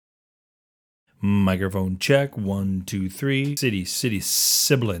Microphone check, 1, 2, 3. City,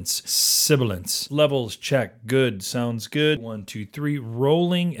 sibilance. Levels check, good, sounds good. 1, 2, 3,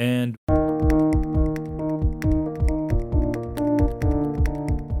 rolling and...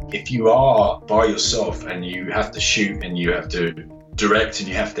 If you are by yourself and you have to shoot and you have to direct and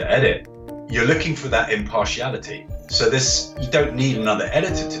you have to edit, you're looking for that impartiality. So you don't need another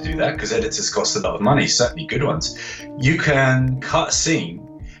editor to do that, because editors cost a lot of money, certainly good ones. You can cut a scene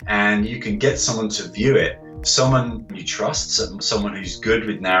and you can get someone to view it, someone you trust, someone who's good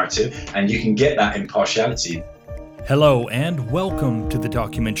with narrative, and you can get that impartiality. Hello and welcome to The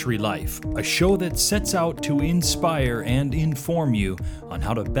Documentary Life, a show that sets out to inspire and inform you on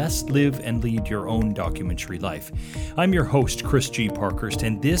how to best live and lead your own documentary life. I'm your host, Chris G. Parkhurst,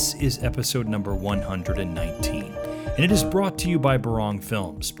 and this is episode number 119. And it is brought to you by Barong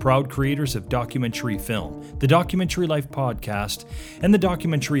Films, proud creators of documentary film, the Documentary Life podcast, and the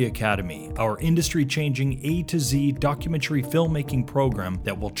Documentary Academy, our industry-changing A to Z documentary filmmaking program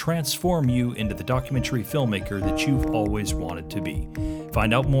that will transform you into the documentary filmmaker that you've always wanted to be.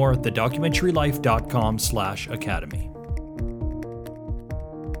 Find out more at thedocumentarylife.com/academy.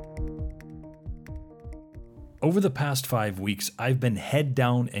 Over the past 5 weeks, I've been head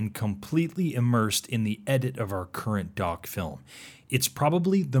down and completely immersed in the edit of our current doc film. It's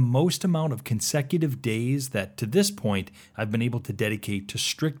probably the most amount of consecutive days that, to this point, I've been able to dedicate to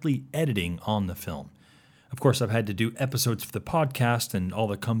strictly editing on the film. Of course, I've had to do episodes for the podcast and all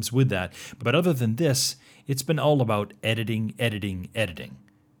that comes with that, but other than this, it's been all about editing.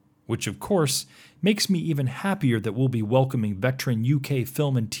 Which, of course, makes me even happier that we'll be welcoming veteran UK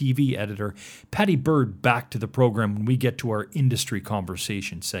film and TV editor Paddy back to the program when we get to our industry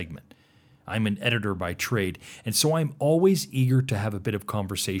conversation segment. I'm an editor by trade, and so I'm always eager to have a bit of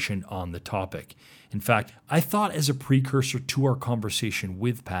conversation on the topic. In fact, I thought as a precursor to our conversation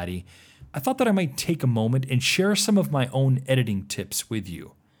with Paddy, I thought that I might take a moment and share some of my own editing tips with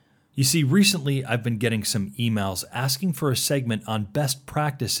you. You see, recently I've been getting some emails asking for a segment on best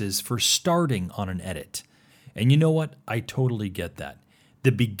practices for starting on an edit. And you know what? I totally get that.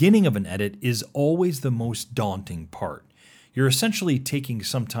 The beginning of an edit is always the most daunting part. You're essentially taking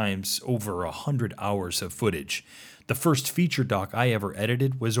sometimes over 100 hours of footage. The first feature doc I ever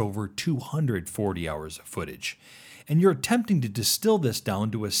edited was over 240 hours of footage. And you're attempting to distill this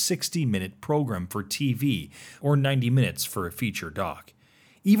down to a 60-minute program for TV or 90 minutes for a feature doc.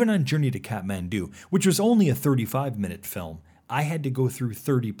 Even on Journey to Kathmandu, which was only a 35-minute film, I had to go through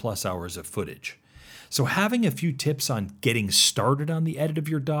 30-plus hours of footage. So having a few tips on getting started on the edit of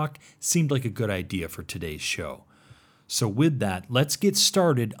your doc seemed like a good idea for today's show. So with that, let's get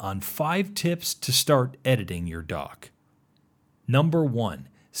started on 5 tips to start editing your doc. Number 1,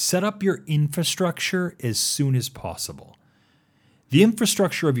 set up your infrastructure as soon as possible. The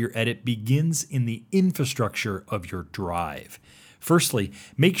infrastructure of your edit begins in the infrastructure of your drive. Firstly,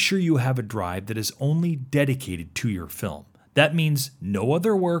 make sure you have a drive that is only dedicated to your film. That means no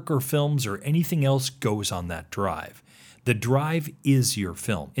other work or films or anything else goes on that drive. The drive is your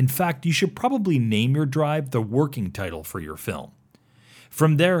film. In fact, you should probably name your drive the working title for your film.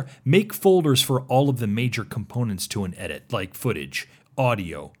 From there, make folders for all of the major components to an edit, like footage,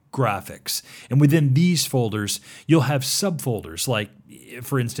 audio, graphics. And within these folders, you'll have subfolders like,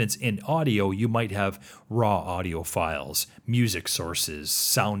 for instance, in audio, you might have raw audio files, music sources,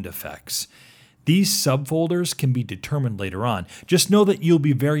 sound effects. These subfolders can be determined later on. Just know that you'll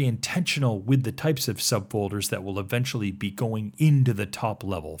be very intentional with the types of subfolders that will eventually be going into the top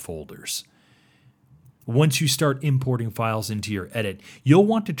level folders. Once you start importing files into your edit, you'll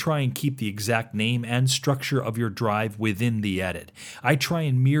want to try and keep the exact name and structure of your drive within the edit. I try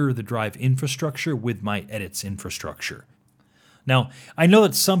and mirror the drive infrastructure with my edit's infrastructure. Now, I know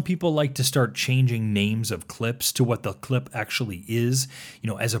that some people like to start changing names of clips to what the clip actually is,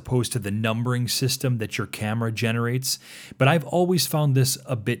 as opposed to the numbering system that your camera generates, but I've always found this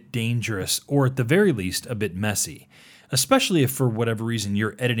a bit dangerous, or at the very least, a bit messy. Especially if for whatever reason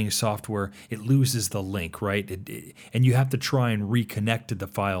your editing software, it loses the link, right? And you have to try and reconnect to the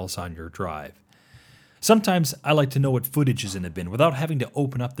files on your drive. Sometimes I like to know what footage is in a bin without having to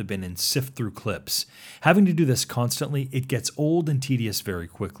open up the bin and sift through clips. Having to do this constantly, it gets old and tedious very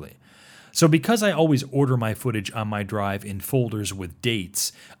quickly. So because I always order my footage on my drive in folders with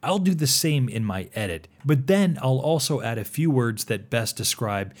dates, I'll do the same in my edit, but then I'll also add a few words that best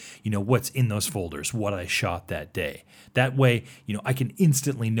describe, what's in those folders, what I shot that day. That way, I can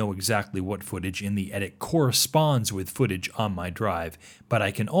instantly know exactly what footage in the edit corresponds with footage on my drive, but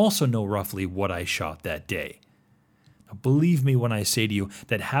I can also know roughly what I shot that day. Believe me when I say to you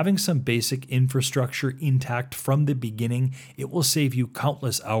that having some basic infrastructure intact from the beginning, it will save you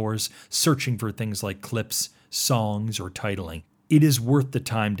countless hours searching for things like clips, songs, or titling. It is worth the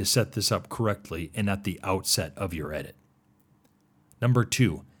time to set this up correctly and at the outset of your edit. Number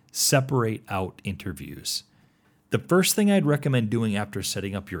 2, separate out interviews. The first thing I'd recommend doing after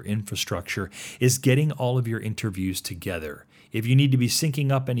setting up your infrastructure is getting all of your interviews together. If you need to be syncing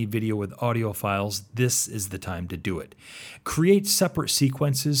up any video with audio files, this is the time to do it. Create separate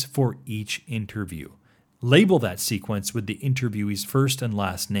sequences for each interview. Label that sequence with the interviewee's first and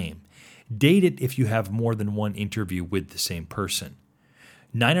last name. Date it if you have more than one interview with the same person.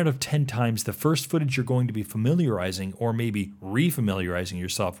 9 out of 10 times, the first footage you're going to be familiarizing or maybe refamiliarizing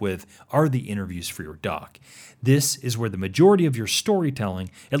yourself with are the interviews for your doc. This is where the majority of your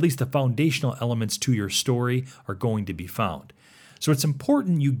storytelling, at least the foundational elements to your story, are going to be found. So it's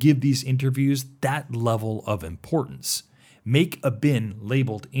important you give these interviews that level of importance. Make a bin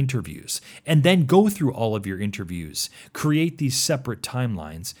labeled interviews, and then go through all of your interviews, create these separate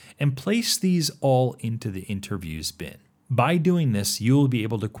timelines, and place these all into the interviews bin. By doing this, you will be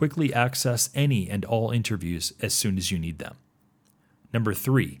able to quickly access any and all interviews as soon as you need them. Number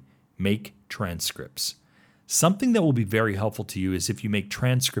 3, make transcripts. Something that will be very helpful to you is if you make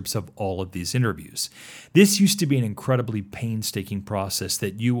transcripts of all of these interviews. This used to be an incredibly painstaking process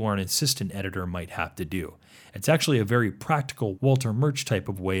that you or an assistant editor might have to do. It's actually a very practical Walter Murch type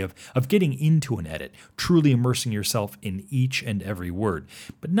of way of getting into an edit, truly immersing yourself in each and every word.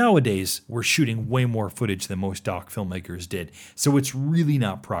 But nowadays, we're shooting way more footage than most doc filmmakers did, so it's really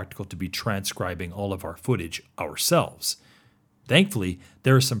not practical to be transcribing all of our footage ourselves. Thankfully,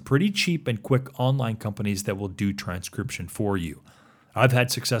 there are some pretty cheap and quick online companies that will do transcription for you. I've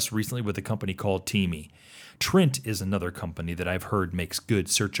had success recently with a company called Teamy. Trint is another company that I've heard makes good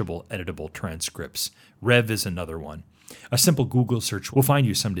searchable, editable transcripts. Rev is another one. A simple Google search will find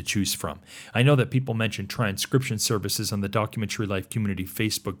you some to choose from. I know that people mention transcription services on the Documentary Life Community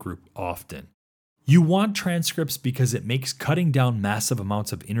Facebook group often. You want transcripts because it makes cutting down massive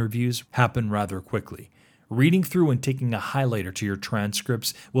amounts of interviews happen rather quickly. Reading through and taking a highlighter to your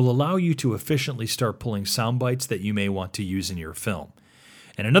transcripts will allow you to efficiently start pulling sound bites that you may want to use in your film.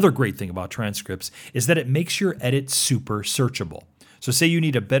 And another great thing about transcripts is that it makes your edit super searchable. So say you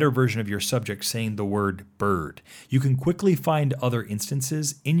need a better version of your subject saying the word bird. You can quickly find other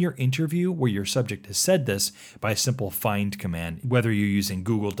instances in your interview where your subject has said this by a simple find command, whether you're using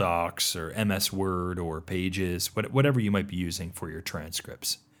Google Docs or MS Word or Pages, whatever you might be using for your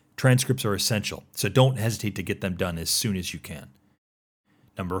transcripts. Transcripts are essential, so don't hesitate to get them done as soon as you can.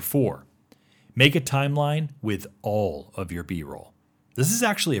 Number 4, make a timeline with all of your B-roll. This is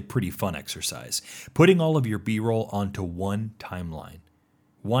actually a pretty fun exercise, putting all of your B-roll onto one timeline.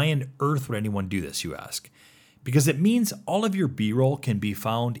 Why on earth would anyone do this, you ask? Because it means all of your B-roll can be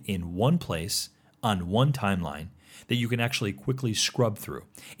found in one place on one timeline that you can actually quickly scrub through,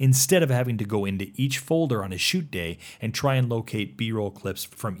 instead of having to go into each folder on a shoot day and try and locate B-roll clips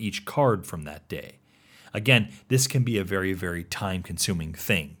from each card from that day. Again, this can be a very, very time-consuming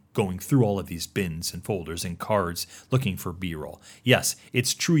thing, going through all of these bins and folders and cards looking for B-roll. Yes,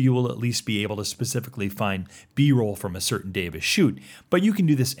 it's true you will at least be able to specifically find B-roll from a certain day of a shoot, but you can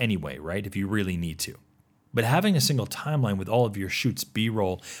do this anyway, right, if you really need to. But having a single timeline with all of your shoots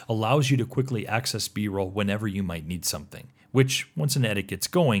B-roll allows you to quickly access B-roll whenever you might need something, which, once an edit gets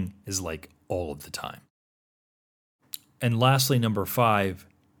going, is like all of the time. And lastly, number 5,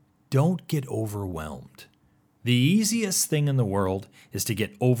 don't get overwhelmed. The easiest thing in the world is to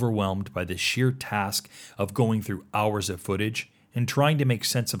get overwhelmed by the sheer task of going through hours of footage and trying to make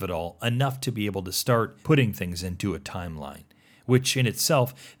sense of it all enough to be able to start putting things into a timeline. Which in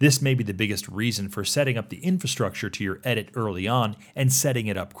itself, this may be the biggest reason for setting up the infrastructure to your edit early on and setting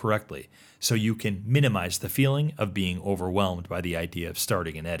it up correctly, so you can minimize the feeling of being overwhelmed by the idea of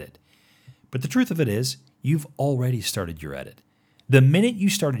starting an edit. But the truth of it is, you've already started your edit. The minute you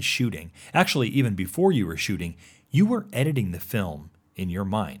started shooting, actually even before you were shooting, you were editing the film in your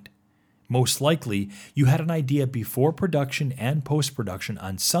mind. Most likely, you had an idea before production and post-production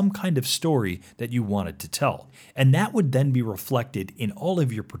on some kind of story that you wanted to tell, and that would then be reflected in all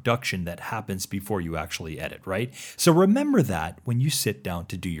of your production that happens before you actually edit, right? So remember that when you sit down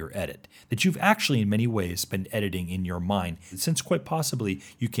to do your edit, that you've actually in many ways been editing in your mind, since quite possibly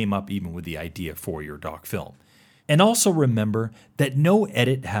you came up even with the idea for your doc film. And also remember that no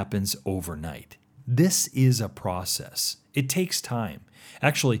edit happens overnight. This is a process. It takes time.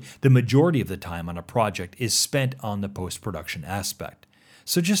 Actually, the majority of the time on a project is spent on the post-production aspect.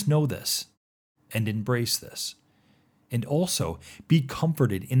 So just know this and embrace this. And also be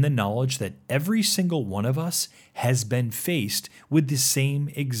comforted in the knowledge that every single one of us has been faced with the same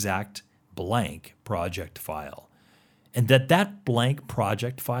exact blank project file. And that blank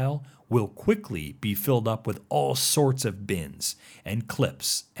project file will quickly be filled up with all sorts of bins and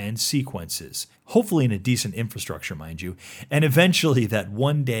clips and sequences, hopefully in a decent infrastructure, mind you, and eventually that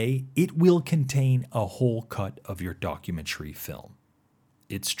one day it will contain a whole cut of your documentary film.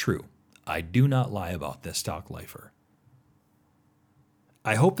 It's true. I do not lie about this, Doc Lifer.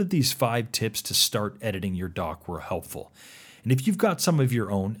 I hope that these 5 tips to start editing your doc were helpful. And if you've got some of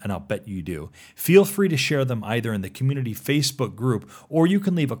your own, and I'll bet you do, feel free to share them either in the community Facebook group, or you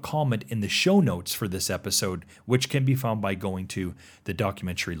can leave a comment in the show notes for this episode, which can be found by going to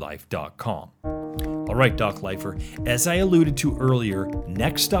thedocumentarylife.com. All right, Doc Lifer, as I alluded to earlier,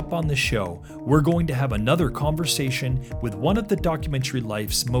 next up on the show, we're going to have another conversation with one of the Documentary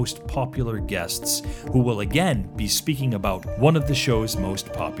Life's most popular guests, who will again be speaking about one of the show's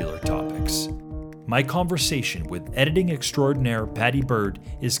most popular topics. My conversation with editing extraordinaire Paddy Bird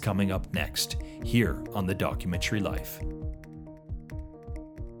is coming up next, here on The Documentary Life.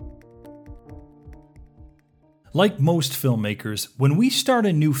 Like most filmmakers, when we start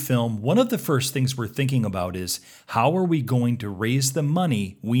a new film, one of the first things we're thinking about is how are we going to raise the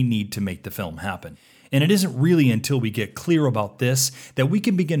money we need to make the film happen? And it isn't really until we get clear about this that we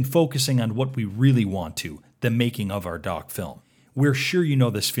can begin focusing on what we really want to, the making of our doc film. We're sure you know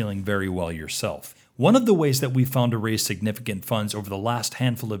this feeling very well yourself. One of the ways that we've found to raise significant funds over the last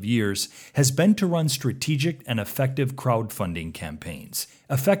handful of years has been to run strategic and effective crowdfunding campaigns,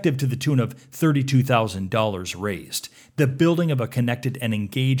 effective to the tune of $32,000 raised, the building of a connected and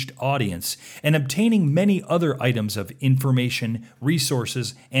engaged audience, and obtaining many other items of information,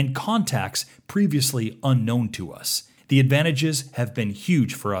 resources, and contacts previously unknown to us. The advantages have been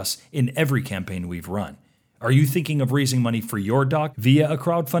huge for us in every campaign we've run. Are you thinking of raising money for your doc via a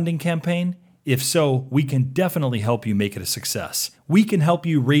crowdfunding campaign? If so, we can definitely help you make it a success. We can help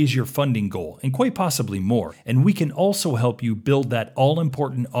you raise your funding goal, and quite possibly more, and we can also help you build that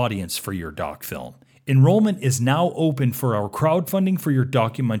all-important audience for your doc film. Enrollment is now open for our Crowdfunding for Your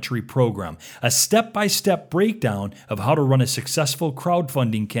Documentary program, a step-by-step breakdown of how to run a successful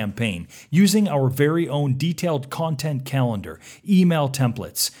crowdfunding campaign using our very own detailed content calendar, email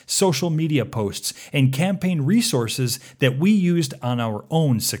templates, social media posts, and campaign resources that we used on our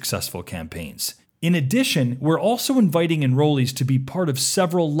own successful campaigns. In addition, we're also inviting enrollees to be part of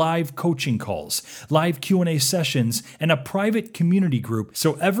several live coaching calls, live Q&A sessions, and a private community group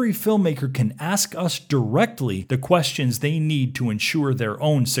so every filmmaker can ask us directly the questions they need to ensure their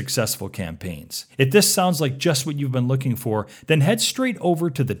own successful campaigns. If this sounds like just what you've been looking for, then head straight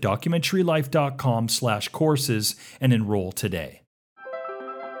over to thedocumentarylife.com/courses and enroll today.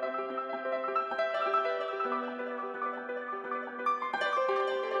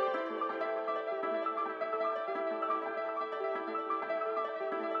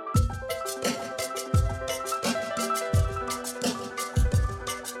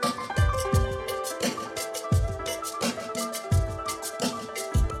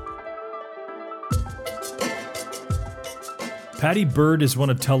 Paddy Bird is one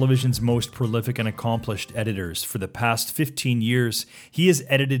of television's most prolific and accomplished editors. For the past 15 years, he has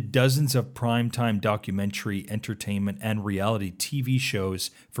edited dozens of primetime documentary, entertainment, and reality TV shows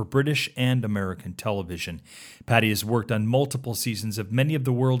for British and American television. Paddy has worked on multiple seasons of many of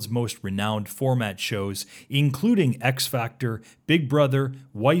the world's most renowned format shows, including X Factor, Big Brother,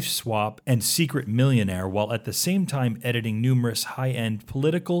 Wife Swap, and Secret Millionaire, while at the same time editing numerous high-end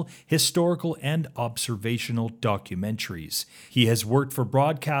political, historical, and observational documentaries. He has worked for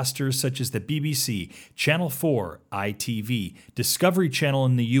broadcasters such as the BBC, Channel 4, ITV, Discovery Channel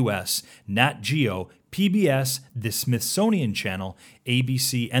in the US, Nat Geo, PBS, the Smithsonian Channel,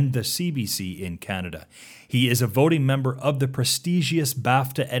 ABC, and the CBC in Canada. He is a voting member of the prestigious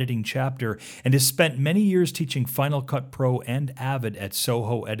BAFTA editing chapter and has spent many years teaching Final Cut Pro and Avid at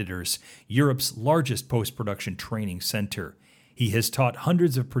Soho Editors, Europe's largest post-production training center. He has taught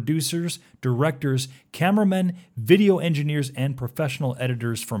hundreds of producers, directors, cameramen, video engineers, and professional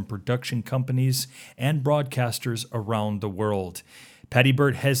editors from production companies and broadcasters around the world. Paddy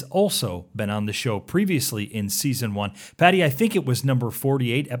Bird has also been on the show previously in Season 1. Paddy, I think it was number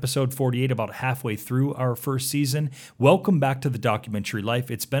 48, episode 48, about halfway through our first season. Welcome back to The Documentary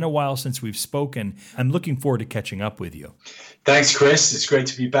Life. It's been a while since we've spoken. I'm looking forward to catching up with you. Thanks, Chris. It's great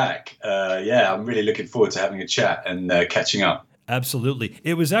to be back. I'm really looking forward to having a chat and catching up. Absolutely.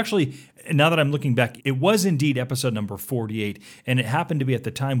 It was actually, now that I'm looking back, it was indeed episode number 48, and it happened to be at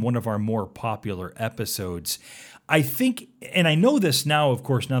the time one of our more popular episodes. I think, and I know this now, of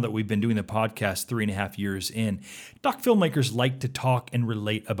course, now that we've been doing the podcast 3.5 years in, doc filmmakers like to talk and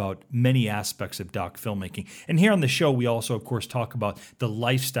relate about many aspects of doc filmmaking. And here on the show, we also, of course, talk about the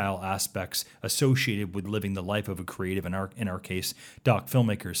lifestyle aspects associated with living the life of a creative, in our case, doc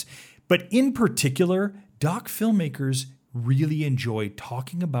filmmakers. But in particular, doc filmmakers really enjoy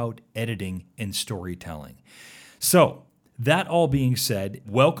talking about editing and storytelling. So, that all being said,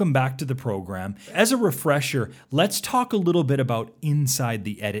 welcome back to the program. As a refresher, let's talk a little bit about inside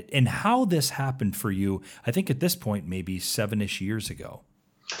the edit and how this happened for you. I think at this point, maybe 7-ish years ago.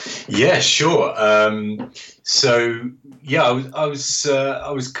 Yeah, sure. I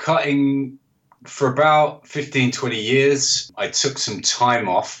was cutting for about 15, 20 years. I took some time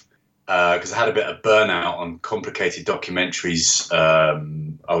off because I had a bit of burnout on complicated documentaries.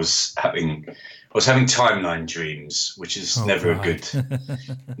 I was having timeline dreams, which is never a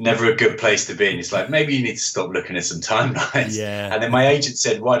good place to be in. It's like, maybe you need to stop looking at some timelines. Yeah. And then my agent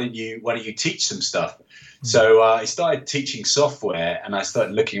said, why don't you teach some stuff? So I started teaching software, and I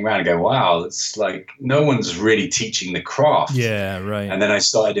started looking around and going, wow, it's like no one's really teaching the craft. Yeah, right. And then I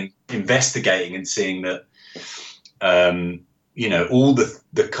started investigating and seeing that, all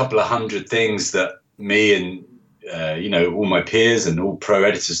the couple of hundred things that me and, all my peers and all pro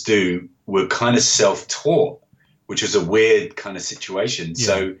editors do were kind of self-taught, which was a weird kind of situation. Yeah.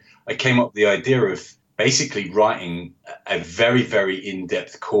 So I came up with the idea of basically writing a very, very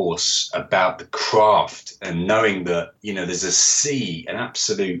in-depth course about the craft, and knowing that, there's an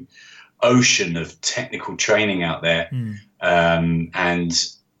absolute ocean of technical training out there. And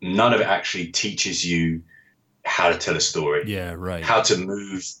none of it actually teaches you how to tell a story. Yeah, right. How to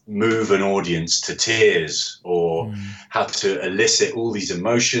move an audience to tears, or how to elicit all these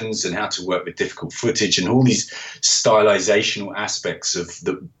emotions, and how to work with difficult footage, and all these stylizational aspects of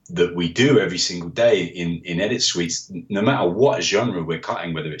that we do every single day in edit suites, no matter what genre we're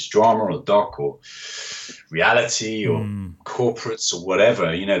cutting, whether it's drama or doc or reality or corporates or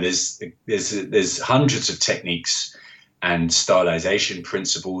whatever. There's hundreds of techniques and stylization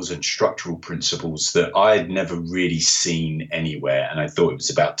principles and structural principles that I had never really seen anywhere. And I thought it was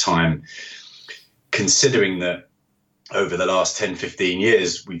about time, considering that over the last 10, 15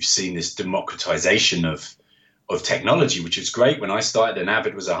 years, we've seen this democratization of technology, which is great. When I started, an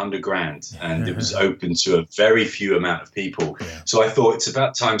Avid was $100,000 and it was open to a very few amount of people. Yeah. So I thought it's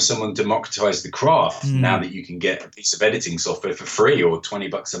about time someone democratized the craft now that you can get a piece of editing software for free or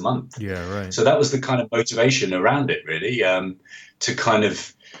 $20 a month. Yeah, right. So that was the kind of motivation around it, really, to kind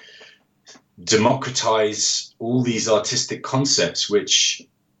of democratize all these artistic concepts, which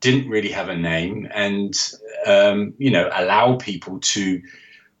didn't really have a name, and, allow people to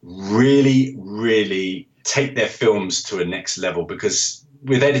really, really take their films to a next level. Because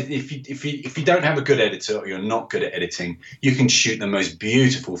with if you don't have a good editor, or you're not good at editing, you can shoot the most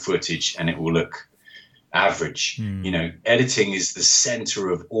beautiful footage and it will look average. Editing is the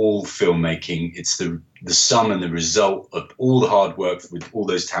center of all filmmaking. It's the sum and the result of all the hard work with all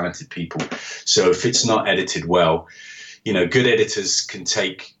those talented people. So if it's not edited well, good editors can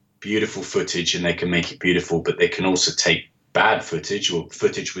take beautiful footage and they can make it beautiful, but they can also take bad footage, or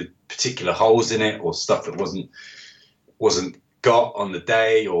footage with particular holes in it, or stuff that wasn't got on the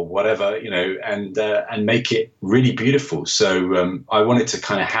day or whatever, and make it really beautiful. So I wanted to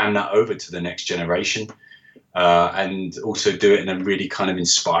kind of hand that over to the next generation, and also do it in a really kind of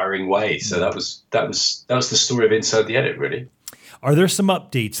inspiring way. So that was the story of Inside the Edit, really. Are there some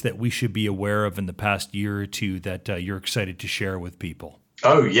updates that we should be aware of in the past year or two that you're excited to share with people?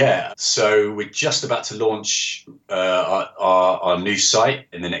 Oh, yeah. So we're just about to launch our new site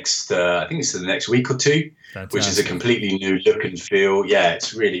in the next, I think it's the next week or two. Fantastic. Which is a completely new look and feel. Yeah,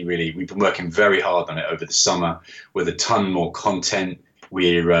 it's really, really, we've been working very hard on it over the summer with a ton more content.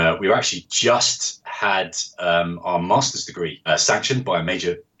 We've actually just had our master's degree sanctioned by a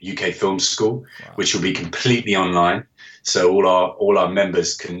major UK film school, which will be completely online. So all our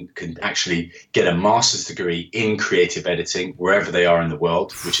members can actually get a master's degree in creative editing wherever they are in the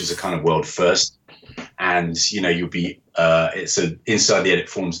world, which is a kind of world first. And you'll be Inside the Edit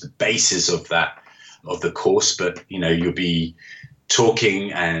forms the basis of the course, but you'll be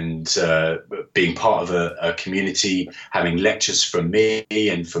talking and being part of a community, having lectures from me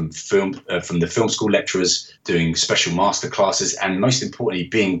and from the film school lecturers, doing special master classes, and most importantly,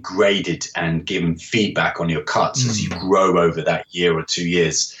 being graded and given feedback on your cuts as you grow over that year or 2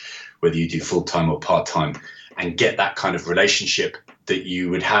 years, whether you do full-time or part-time, and get that kind of relationship that you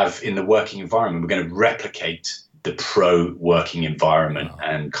would have in the working environment. We're going to replicate the pro working environment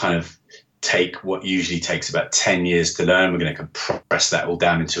and kind of take what usually takes about 10 years to learn. We're going to compress that all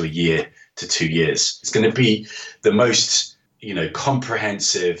down into a year to 2 years. It's going to be the most,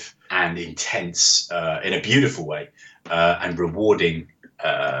 comprehensive and intense in a beautiful way and rewarding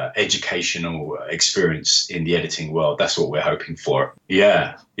educational experience in the editing world. That's what we're hoping for.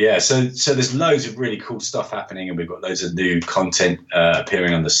 Yeah. So there's loads of really cool stuff happening, and we've got loads of new content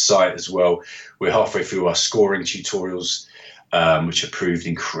appearing on the site as well. We're halfway through our scoring tutorials, which have proved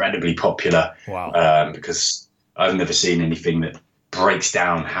incredibly popular. Wow. Because I've never seen anything that breaks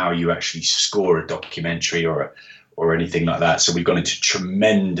down how you actually score a documentary or anything like that. So we've gone into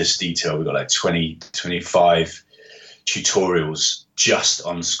tremendous detail. We've got like 20, 25 tutorials just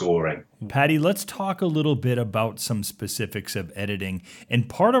on scoring. Paddy, let's talk a little bit about some specifics of editing. And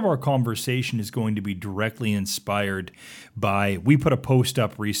part of our conversation is going to be directly inspired by, we put a post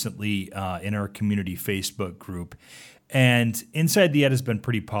up recently in our community Facebook group. And Inside the Ed has been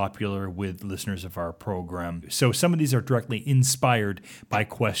pretty popular with listeners of our program. So some of these are directly inspired by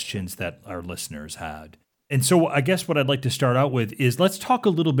questions that our listeners had. And so I guess what I'd like to start out with is let's talk a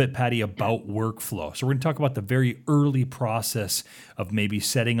little bit, Paddy, about workflow. So we're going to talk about the very early process of maybe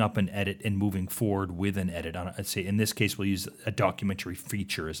setting up an edit and moving forward with an edit. Let's say in this case, we'll use a documentary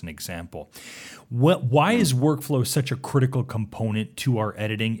feature as an example. Why is workflow such a critical component to our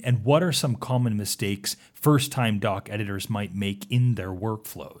editing? And what are some common mistakes first-time doc editors might make in their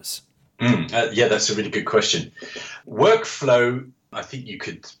workflows? Yeah, that's a really good question. Workflow, I think you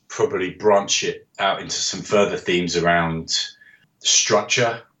could probably branch it out into some further themes around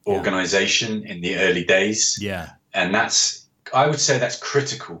structure, organization in the early days. Yeah. And I would say that's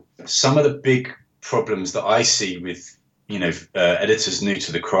critical. Some of the big problems that I see with, editors new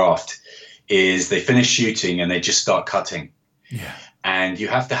to the craft is they finish shooting and they just start cutting. Yeah. And you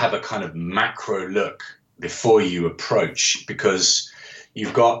have to have a kind of macro look before you approach, because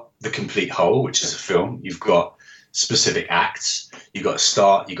you've got the complete whole, which is a film. You've got specific acts. You've got a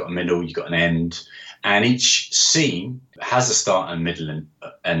start, you've got a middle, you've got an end. And each scene has a start and middle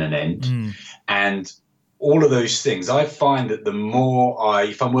and an end. And all of those things, I find that the more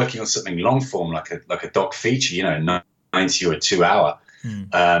if I'm working on something long form, like a doc feature, 90 or a 2 hour,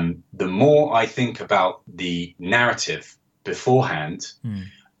 the more I think about the narrative beforehand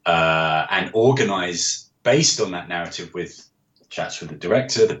and organize based on that narrative with chats with the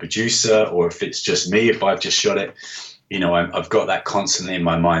director, the producer, or if it's just me, if I've just shot it, I've got that constantly in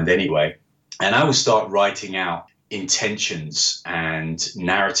my mind anyway. And I will start writing out intentions and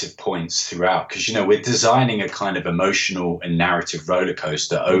narrative points throughout, because, we're designing a kind of emotional and narrative roller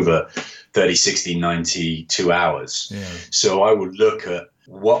coaster over 30, 60, 90, 2 hours. Yeah. So I will look at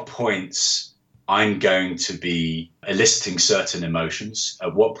what points I'm going to be eliciting certain emotions,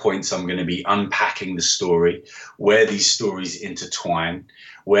 at what points I'm going to be unpacking the story, where these stories intertwine,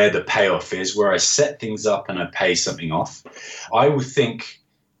 where the payoff is, where I set things up and I pay something off. I would think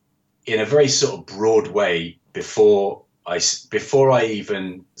in a very sort of broad way before I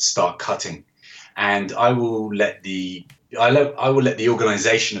even start cutting. And I will let the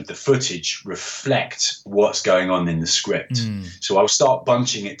organization of the footage reflect what's going on in the script. So I'll start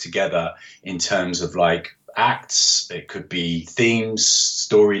bunching it together in terms of like acts. It could be themes,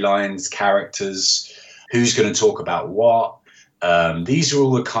 storylines, characters, who's going to talk about what. These are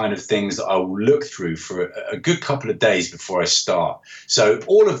all the kind of things that I will look through for a good couple of days before I start. So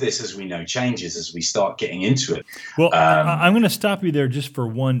all of this, as we know, changes as we start getting into it. Well, I'm going to stop you there just for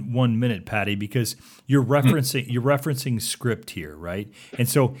one minute, Paddy, because you're referencing script here, right? And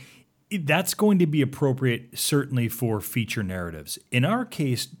so that's going to be appropriate certainly for feature narratives. In our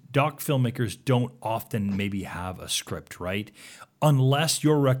case, doc filmmakers don't often maybe have a script, right? Unless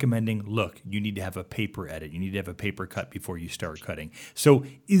you're recommending, look, you need to have a paper edit. You need to have a paper cut before you start cutting. So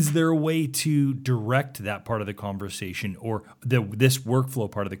is there a way to direct that part of the conversation or this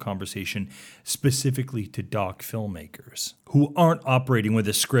workflow part of the conversation specifically to doc filmmakers who aren't operating with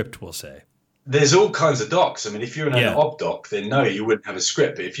a script, we'll say? There's all kinds of docs. I mean, if you're in an op doc, then no, you wouldn't have a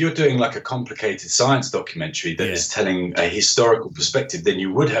script. But if you're doing like a complicated science documentary that is telling a historical perspective, then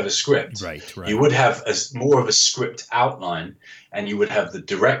you would have a script. Right. You would have more of a script outline, and you would have the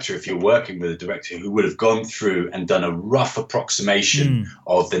director, if you're working with a director, who would have gone through and done a rough approximation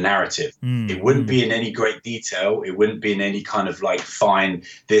of the narrative. It wouldn't be in any great detail. It wouldn't be in any kind of like fine,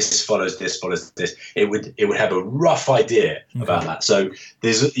 this follows this, follows this. It would have a rough idea about that. So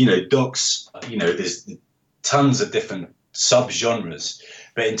there's, docs, there's tons of different sub-genres.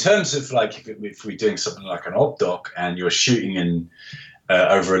 But in terms of like, if we're doing something like an op doc and you're shooting in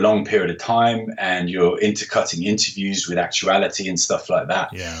over a long period of time, and you're intercutting interviews with actuality and stuff like that.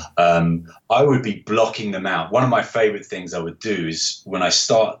 Yeah. I would be blocking them out. One of my favorite things I would do is when I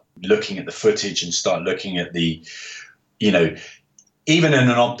start looking at the footage and start looking at the, even in an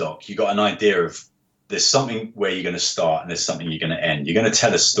op doc, you got an idea of there's something where you're going to start and there's something you're going to end. You're going to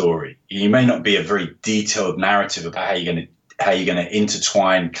tell a story. You may not be a very detailed narrative about how you're going to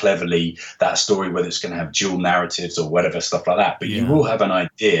intertwine cleverly that story, whether it's going to have dual narratives or whatever, stuff like that. But you will have an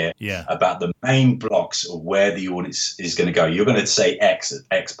idea about the main blocks of where the audience is going to go. You're going to say X at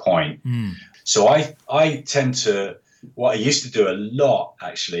X point. So I tend to, what I used to do a lot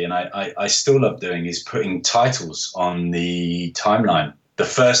actually, and I still love doing, is putting titles on the timeline. The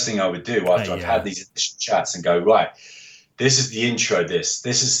first thing I would do after I've had these initial chats and go, right, this is the intro, this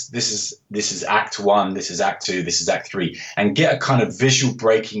is act 1, this is act 2, this is act 3, and get a kind of visual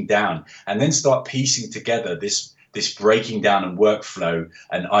breaking down, and then start piecing together this breaking down and workflow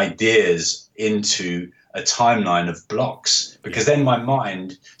and ideas into a timeline of blocks, because then my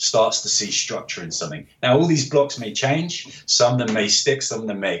mind starts to see structure in something. Now, all these blocks may change. Some of them may stick, some of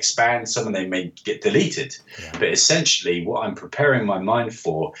them may expand, some of them may get deleted. But essentially, what I'm preparing my mind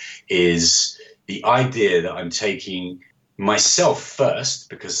for is the idea that I'm taking myself first,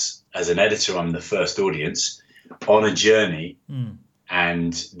 because as an editor, I'm the first audience, on a journey.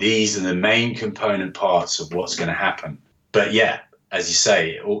 And these are the main component parts of what's going to happen. But as you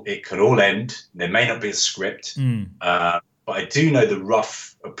say, it could all end. There may not be a script, but I do know the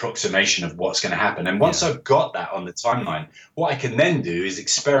rough approximation of what's going to happen. And once I've got that on the timeline, what I can then do is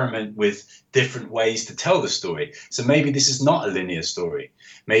experiment with different ways to tell the story. So maybe this is not a linear story.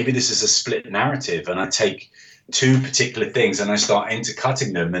 Maybe this is a split narrative, and I take two particular things and I start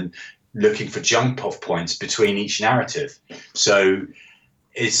intercutting them and looking for jump-off points between each narrative. So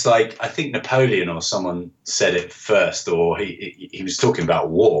it's like, I think Napoleon or someone said it first, or he was talking about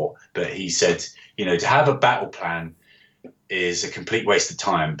war, but he said, to have a battle plan is a complete waste of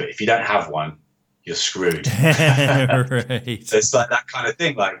time, but if you don't have one, you're screwed. Right. So it's like that kind of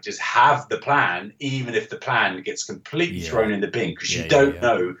thing, like just have the plan, even if the plan gets completely thrown in the bin, because you don't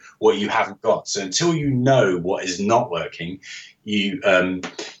know what you haven't got. So until you know what is not working, you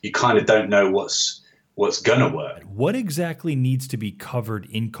kind of don't know what's gonna work. What exactly needs to be covered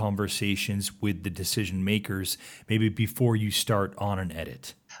in conversations with the decision makers, maybe before you start on an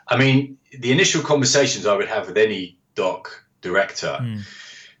edit? I mean, the initial conversations I would have with any doc director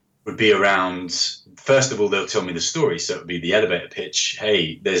would be around, first of all, they'll tell me the story. So it would be the elevator pitch.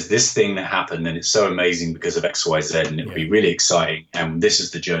 Hey, there's this thing that happened and it's so amazing because of X, Y, Z, and it would be really exciting. And this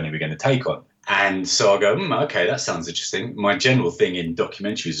is the journey we're going to take on. And so I'll go, okay, that sounds interesting. My general thing in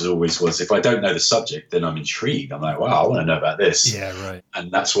documentaries was if I don't know the subject, then I'm intrigued. I'm like, wow, I want to know about this. Yeah, right.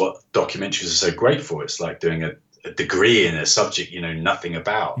 And that's what documentaries are so great for. It's like doing a degree in a subject you know nothing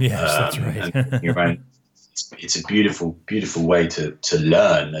about. Yes, that's right. And it's a beautiful, beautiful way to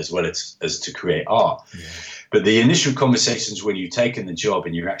learn as well as to create art. Yeah. But the initial conversations when you've taken the job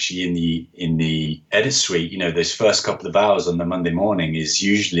and you're actually in the edit suite, those first couple of hours on the Monday morning is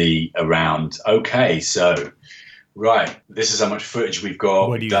usually around, okay, so, right, this is how much footage we've got.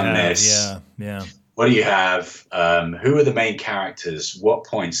 We've done this. Yeah. What do you have? Who are the main characters? What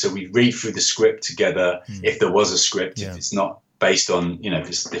points? So we read through the script together, if there was a script, if it's not based on, if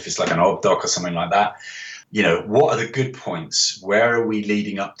it's like an op doc or something like that. What are the good points? Where are we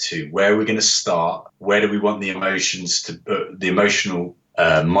leading up to? Where are we going to start? Where do we want the emotions to the emotional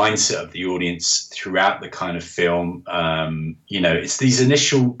mindset of the audience throughout the kind of film? It's these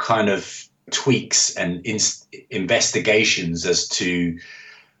initial kind of tweaks and investigations as to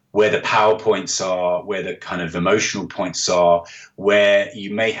where the power points are, where the kind of emotional points are, where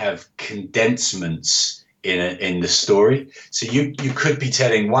you may have condensments in the story. So you could be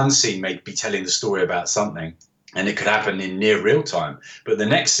telling one scene, may be telling the story about something, and it could happen in near real time. But the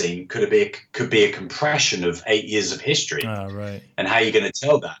next scene could be a compression of 8 years of history. Right. And how are you going to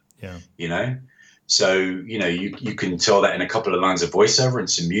tell that? Yeah. So, you can tell that in a couple of lines of voiceover and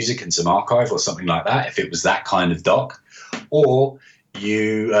some music and some archive or something like that, if it was that kind of doc. Or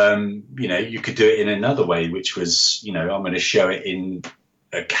you could do it in another way, which was, I'm going to show it in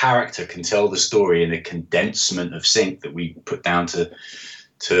a character can tell the story in a condensement of sync that we put down to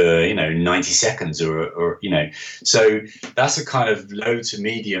 90 seconds or so that's a kind of low to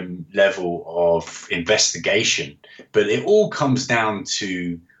medium level of investigation, but it all comes down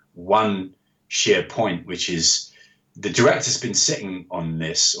to one sheer point, which is the director's been sitting on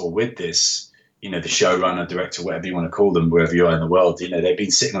this or with this, the showrunner, director, whatever you want to call them, wherever you are in the world, they've been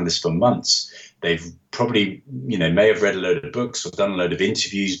sitting on this for months. They've probably, may have read a load of books or done a load of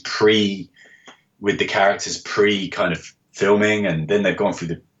interviews with the characters, kind of filming, and then they've gone through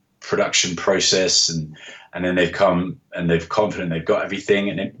the production process, and then they've come and they've confident they've got everything.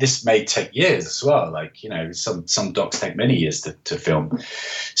 And this may take years as well. Like, you know, some docs take many years to film.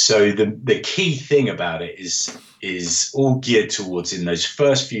 So the key thing about it is all geared towards, in those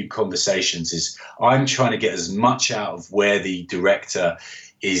first few conversations, is I'm trying to get as much out of where the director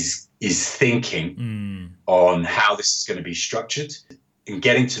is thinking on how this is going to be structured, and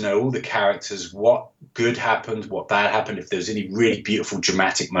getting to know all the characters, what good happened, what bad happened, if there's any really beautiful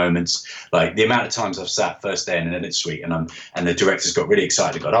dramatic moments. Like the amount of times I've sat first day in an edit suite and the director's got really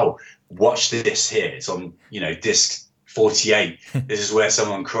excited, got, oh, watch this here, it's on, you know, disc 48, this is where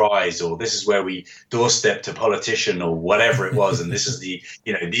someone cries, or this is where we doorstepped a politician, or whatever it was, and this is the,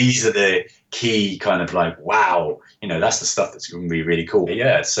 you know, these are the key kind of like, wow, you know, that's the stuff that's going to be really cool.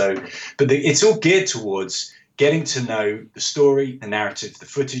 Yeah, so, but it's all geared towards getting to know the story, the narrative, the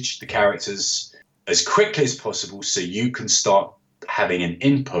footage, the characters as quickly as possible, so you can start having an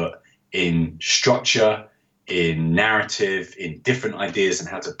input in structure, in narrative, in different ideas, and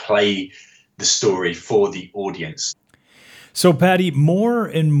how to play the story for the audience. So, Paddy, more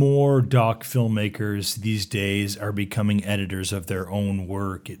and more doc filmmakers these days are becoming editors of their own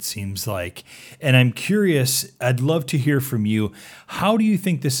work, it seems like. And I'm curious, I'd love to hear from you. How do you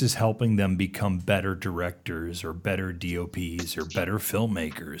think this is helping them become better directors or better DOPs or better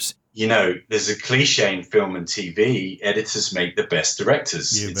filmmakers? You know, there's a cliche in film and TV, editors make the best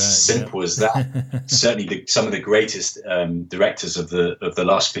directors. It's as simple as that. Certainly some of the greatest directors of the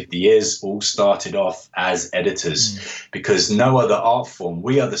last 50 years all started off as editors, because no other art form,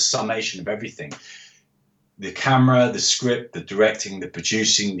 we are the summation of everything. The camera, the script, the directing, the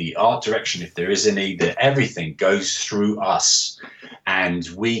producing, the art direction, if there is any, everything goes through us. And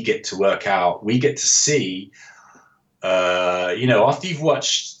we get to work out, we get to see, you know, after you've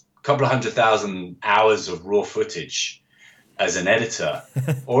watched couple of 100,000 hours of raw footage as an editor,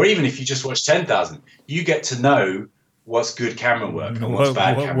 or even if you just watch 10,000, you get to know what's good camera work and what's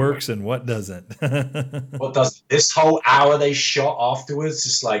bad camera work. What works and what doesn't. What doesn't. This whole hour they shot afterwards,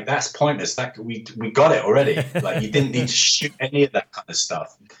 it's like, that's pointless. That we got it already. Like, you didn't need to shoot any of that kind of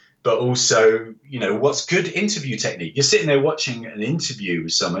stuff. But also, you know, what's good interview technique? You're sitting there watching an interview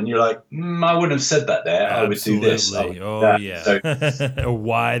with someone, you're like, I wouldn't have said that there. Absolutely. I would do this. Oh, yeah. So,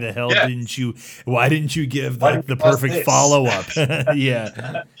 why the hell didn't you give like the perfect follow-up?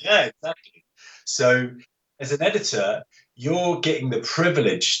 Yeah. Yeah, exactly. So as an editor, you're getting the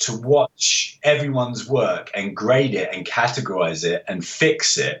privilege to watch everyone's work and grade it and categorize it and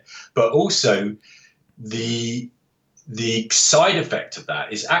fix it. But also the side effect of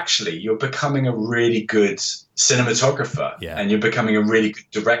that is actually you're becoming a really good cinematographer, and you're becoming a really good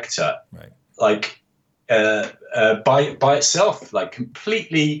director, right? Like by itself, like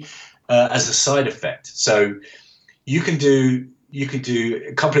completely as a side effect. So you can do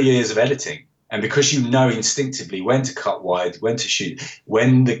a couple of years of editing, and because you know instinctively when to cut wide, when to shoot,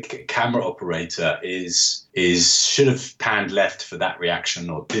 when the camera operator should have panned left for that reaction,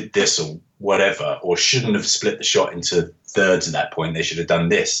 or did this or whatever, or shouldn't have split the shot into thirds at that point, they should have done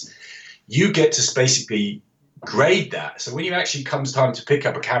this. You get to basically grade that. So when it actually comes time to pick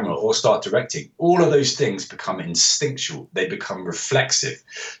up a camera or start directing, all of those things become instinctual. They become reflexive.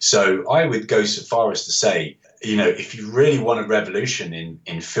 So I would go so far as to say, you know, if you really want a revolution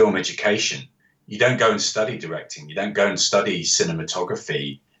in film education, you don't go and study directing. You don't go and study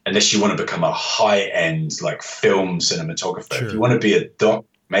cinematography unless you want to become a high-end like film cinematographer. Sure. If you want to be a doc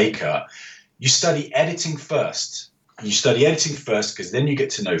maker, you study editing first. You study editing first, because then you get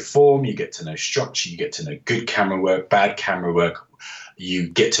to know form, you get to know structure, you get to know good camera work, bad camera work. You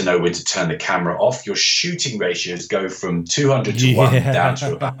get to know when to turn the camera off. Your shooting ratios go from 200 to 1 down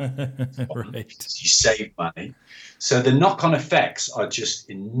to about 1. Right. You save money. So the knock-on effects are just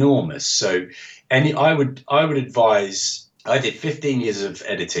enormous. So I would advise, I did 15 years of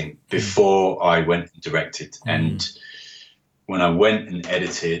editing before I went and directed. And when I went and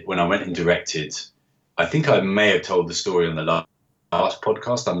directed, I think I may have told the story on the last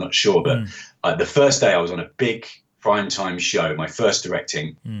podcast, I'm not sure, but the first day I was on a big primetime show, my first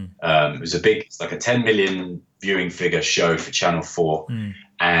directing. It was it's like a 10 million viewing figure show for Channel 4.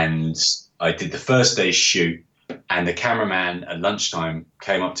 And I did the first day's shoot, and the cameraman at lunchtime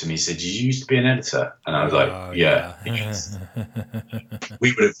came up to me and said, "Did you used to be an editor?" And I was like, yeah.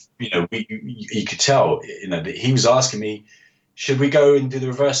 We would have, you know, you could tell, you know, that he was asking me, should we go and do the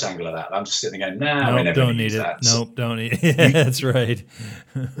reverse angle of that? I'm just sitting there going, nope, don't need it. That. Nope, don't need it. That's right.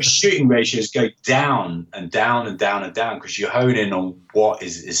 Shooting ratios go down and down and down and down because you hone in on what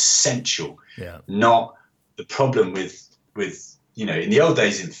is essential, not the problem with, you know, in the old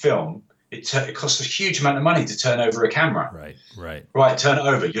days in film, It costs a huge amount of money to turn over a camera. Right, turn it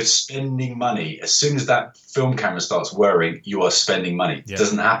over. You're spending money. As soon as that film camera starts whirring, you are spending money. It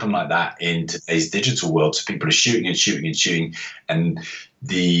doesn't happen like that in today's digital world. So people are shooting and shooting and shooting. And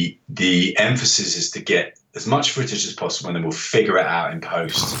the emphasis is to get as much footage as possible, and then we'll figure it out in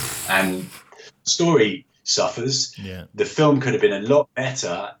post. And story suffers. The film could have been a lot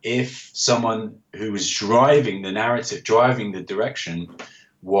better if someone who was driving the narrative, driving the direction,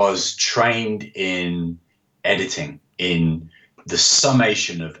 was trained in editing, in the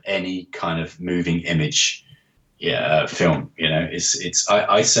summation of any kind of moving image film.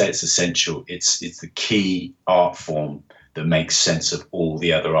 I say it's essential. It's the key art form that makes sense of all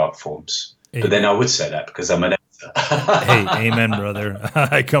the other art forms. Amen. But then I would say that because I'm an editor. Hey, amen, brother.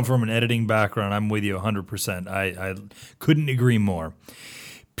 I come from an editing background. I'm with you 100%. I couldn't agree more.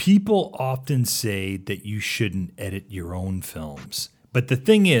 People often say that you shouldn't edit your own films. But the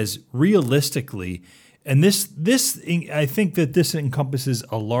thing is, realistically, and this I think that this encompasses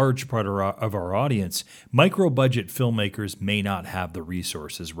a large part of our audience, micro-budget filmmakers may not have the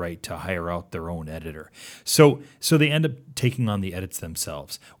resources, right, to hire out their own editor. So they end up taking on the edits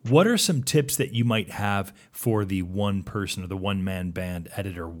themselves. What are some tips that you might have for the one person or the one-man band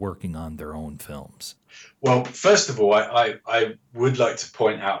editor working on their own films? Well, first of all, I would like to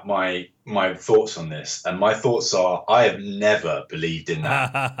point out my thoughts on this. And my thoughts are, I have never believed in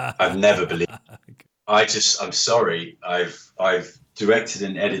that. I've never believed. I'm sorry. I've directed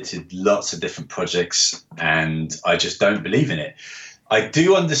and edited lots of different projects, and I just don't believe in it. I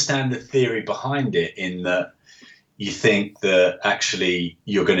do understand the theory behind it, in that you think that actually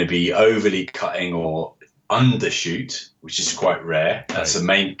you're going to be overly cutting or undershoot, which is quite rare. That's an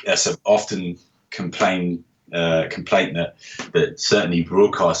often complaint that certainly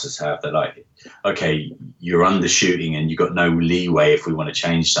broadcasters have. They're like, okay, you're undershooting and you've got no leeway if we want to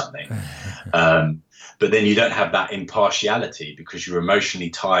change something. But then you don't have that impartiality because you're emotionally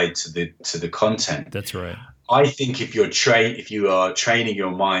tied to the content. That's right. I think if you are training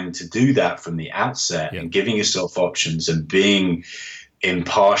your mind to do that from the outset, and giving yourself options and being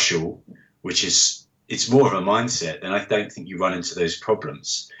impartial, it's more of a mindset, then I don't think you run into those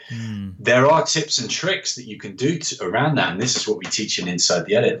problems. There are tips and tricks that you can do around that, and this is what we teach in Inside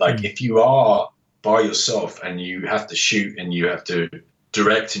the Edit. Like if you are by yourself and you have to shoot and you have to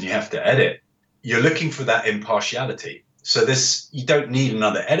direct and you have to edit, you're looking for that impartiality. So you don't need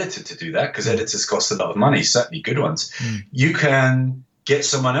another editor to do that, because editors cost a lot of money, certainly good ones. You can get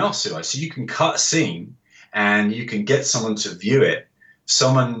someone else to. So you can cut a scene and you can get someone to view it.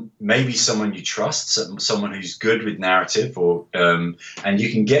 Maybe someone you trust, someone who's good with narrative, and you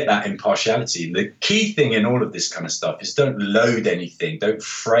can get that impartiality. And the key thing in all of this kind of stuff is don't load anything, don't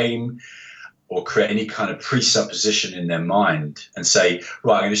frame or create any kind of presupposition in their mind and say,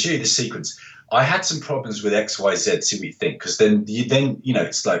 right, I'm going to show you this sequence. I had some problems with X, Y, Z, see what you think. Because then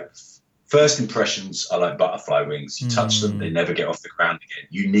it's like first impressions are like butterfly wings. You touch them, they never get off the ground again.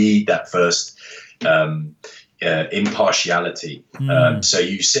 You need that first impartiality. So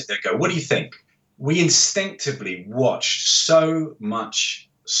you sit there and go, what do you think? We instinctively watch so much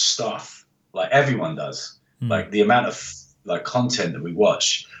stuff, like everyone does. Like the amount of like content that we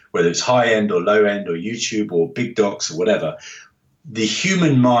watch, whether it's high end or low end or YouTube or big docs or whatever. The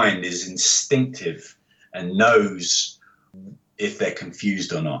human mind is instinctive and knows if they're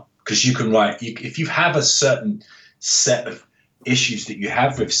confused or not. Because you can write, if you have a certain set of issues that you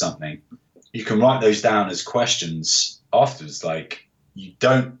have with something, you can write those down as questions afterwards. Like, you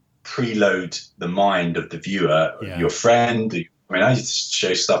don't preload the mind of the viewer, your friend. I used to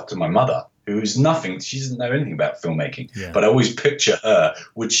show stuff to my mother, who's nothing. She doesn't know anything about filmmaking. But I always picture her.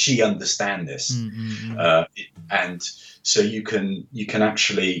 Would she understand this? And so you can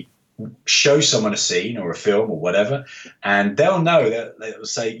actually show someone a scene or a film or whatever, and they'll know that. They'll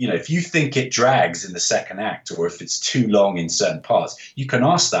say, if you think it drags in the second act, or if it's too long in certain parts, you can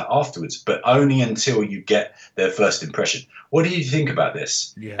ask that afterwards, but only until you get their first impression. What do you think about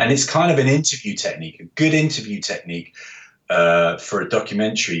this? And it's kind of an interview technique, a good interview technique for a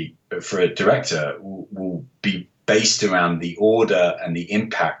documentary, for a director, will be based around the order and the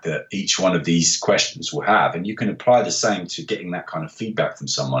impact that each one of these questions will have. And you can apply the same to getting that kind of feedback from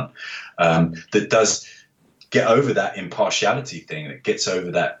someone that does get over that impartiality thing, that gets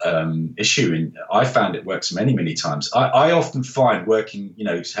over that issue. And I found it works many, many times. I often find working,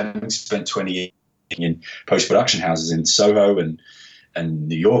 having spent 20 years in post-production houses in Soho and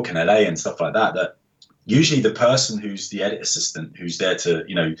New York and LA and stuff like that, that usually the person who's the edit assistant, who's there to,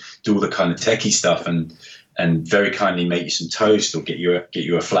 do all the kind of techie stuff and very kindly make you some toast or get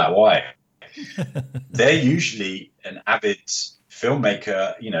you a flat white, they're usually an avid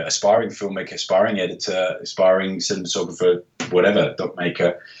filmmaker, aspiring filmmaker, aspiring editor, aspiring cinematographer, whatever, doc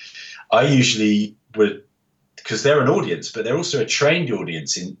maker, I usually would, because they're an audience, but they're also a trained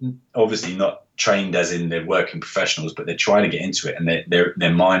audience, in obviously not trained as in they're working professionals, but they're trying to get into it, and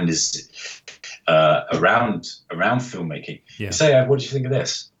their mind is around filmmaking. Yeah. You say, what do you think of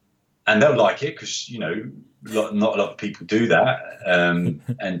this? And they'll like it because, not a lot of people do that,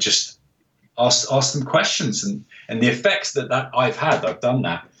 and just ask them questions, and the effects that I've done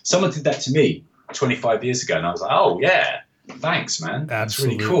that. Someone did that to me 25 years ago, and I was like, oh yeah, thanks, man. That's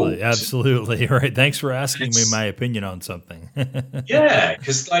really cool. Absolutely. Right. Thanks for asking me my opinion on something. Yeah,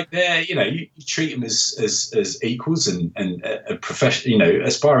 because they're, you treat them as equals and professional,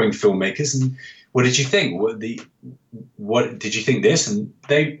 aspiring filmmakers. And what did you think? What did you think this? And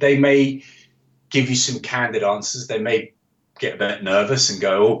they may give you some candid answers. They may get a bit nervous and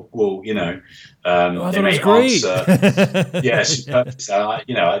go, oh, well, I thought it was great. Yes. So,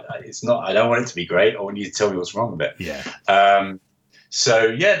 it's not, I don't want it to be great. I want you to tell me what's wrong with it. Yeah. So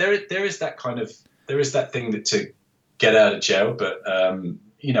yeah, there is that thing that to get out of jail. But,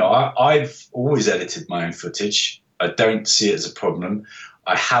 I've always edited my own footage. I don't see it as a problem.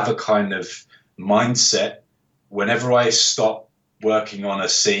 I have a kind of mindset whenever I stop working on a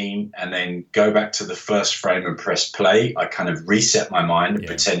scene and then go back to the first frame and press play, I kind of reset my mind and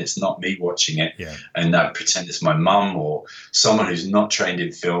pretend it's not me watching it. Yeah. And I pretend it's my mum or someone who's not trained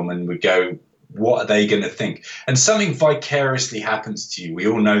in film, and we go, what are they going to think? And something vicariously happens to you. We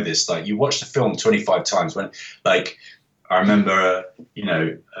all know this. Like, you watch the film 25 times. When, like, I remember,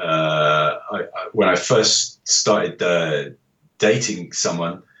 when I first started dating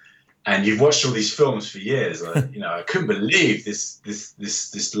someone, and you've watched all these films for years. I couldn't believe this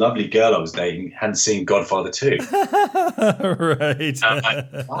lovely girl I was dating hadn't seen Godfather 2. Right. And I'm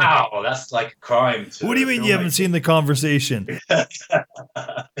like, wow, that's like a crime. What do you mean you haven't seen The Conversation?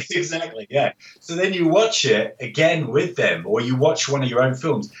 Exactly, yeah. So then you watch it again with them, or you watch one of your own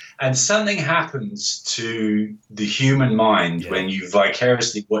films, and something happens to the human mind when you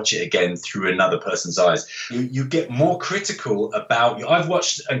vicariously watch it again through another person's eyes. You get more critical about. I've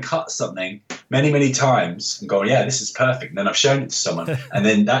watched and cut something many times and gone, yeah, this is perfect. And then I've shown it to someone, and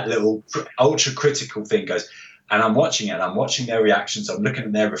then that little ultra critical thing goes. And I'm watching it, and I'm watching their reactions. I'm looking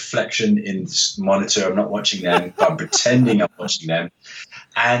at their reflection in the monitor. I'm not watching them, but I'm pretending I'm watching them.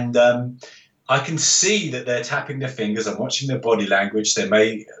 And I can see that they're tapping their fingers. I'm watching their body language. They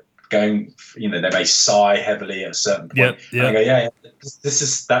may they may sigh heavily at a certain point. And I go, yeah, this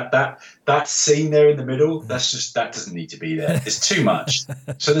is that scene there in the middle. That doesn't need to be there. It's too much.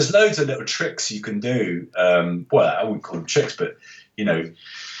 So there's loads of little tricks you can do. Well, I wouldn't call them tricks, but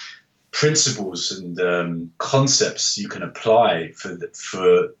principles and concepts you can apply for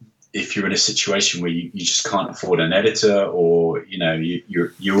if you're in a situation where you just can't afford an editor, or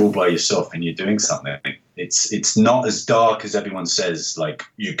you're all by yourself and you're doing something. It's not as dark as everyone says. Like,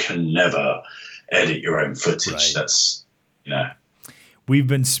 you can never edit your own footage. Right. That's We've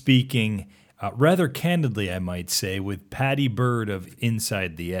been speaking rather candidly, I might say, with Paddy Bird of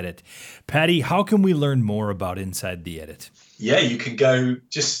Inside the Edit. Paddy, how can we learn more about Inside the Edit? Yeah, you can go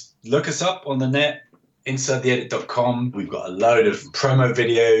just look us up on the net, insidetheedit.com. We've got a load of promo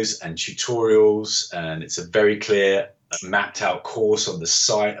videos and tutorials, and it's a very clear mapped out course on the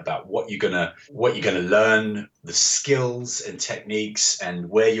site about what you're gonna learn, the skills and techniques, and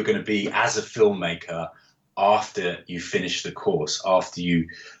where you're going to be as a filmmaker after you finish the course, after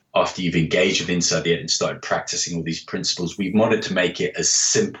you've engaged with Inside the Edit and started practicing all these principles. We've wanted to make it as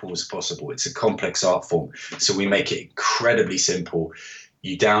simple as possible. It's a complex art form, so we make it incredibly simple.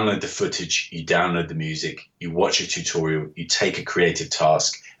 You download the footage, you download the music, you watch a tutorial, you take a creative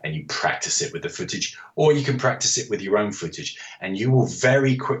task, and you practice it with the footage, or you can practice it with your own footage, and you will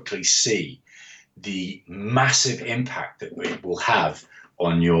very quickly see the massive impact that it will have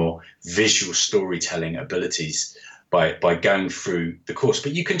on your visual storytelling abilities by going through the course.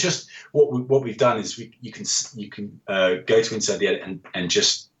 But you can just, what we've done is you can go to Inside the Edit and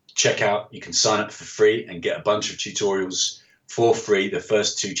just check out. You can sign up for free and get a bunch of tutorials for free, the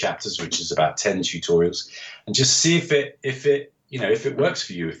first 2 chapters, which is about 10 tutorials, and just see if it works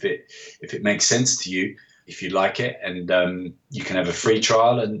for you, if it makes sense to you, if you like it, and you can have a free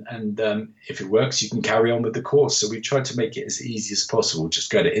trial, and if it works, you can carry on with the course. So we've tried to make it as easy as possible.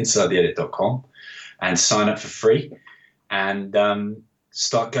 Just go to insidetheedit.com and sign up for free, and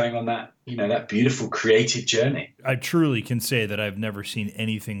start going on that that beautiful creative journey. I truly can say that I've never seen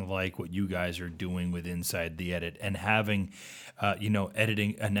anything like what you guys are doing with Inside the Edit, and having,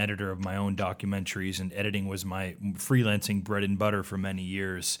 editing, an editor of my own documentaries, and editing was my freelancing bread and butter for many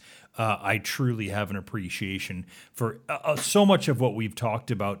years. I truly have an appreciation for so much of what we've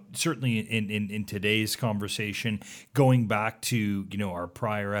talked about, certainly in today's conversation, going back to, our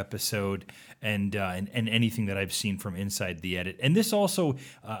prior episode and anything that I've seen from Inside the Edit. And this also,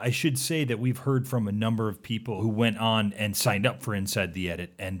 I should say that we've heard from a number of people who went on and signed up for Inside the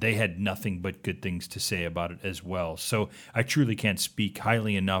Edit, and they had nothing but good things to say about it as well. So I truly can't speak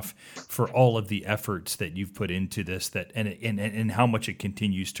highly enough for all of the efforts that you've put into this, and how much it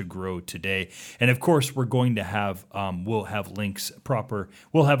continues to grow today. And of course, we're going to have we'll have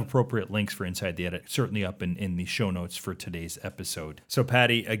appropriate links for Inside the Edit, certainly up in the show notes for today's episode. So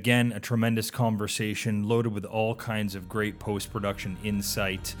Paddy, again, a tremendous conversation loaded with all kinds of great post-production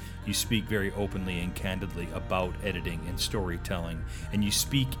insight. You speak very openly and candidly about editing and storytelling, and you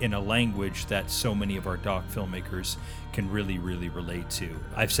speak in a language that so many of our doc filmmakers can really, really relate to.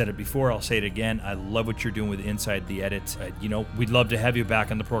 I've said it before, I'll say it again. I love what you're doing with Inside the Edit. We'd love to have you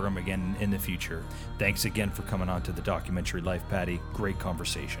back on the program again in the future. Thanks again for coming on to the Documentary Life, Paddy. Great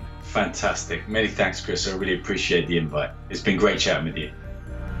conversation. Fantastic. Many thanks, Chris. I really appreciate the invite. It's been great chatting with you.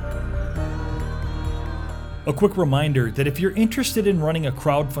 A quick reminder that if you're interested in running a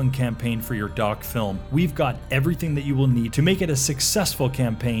crowdfund campaign for your doc film, we've got everything that you will need to make it a successful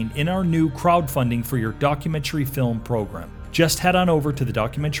campaign in our new crowdfunding for your documentary film program. Just head on over to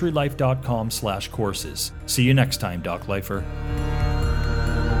thedocumentarylife.com/courses. See you next time, Doc Lifer.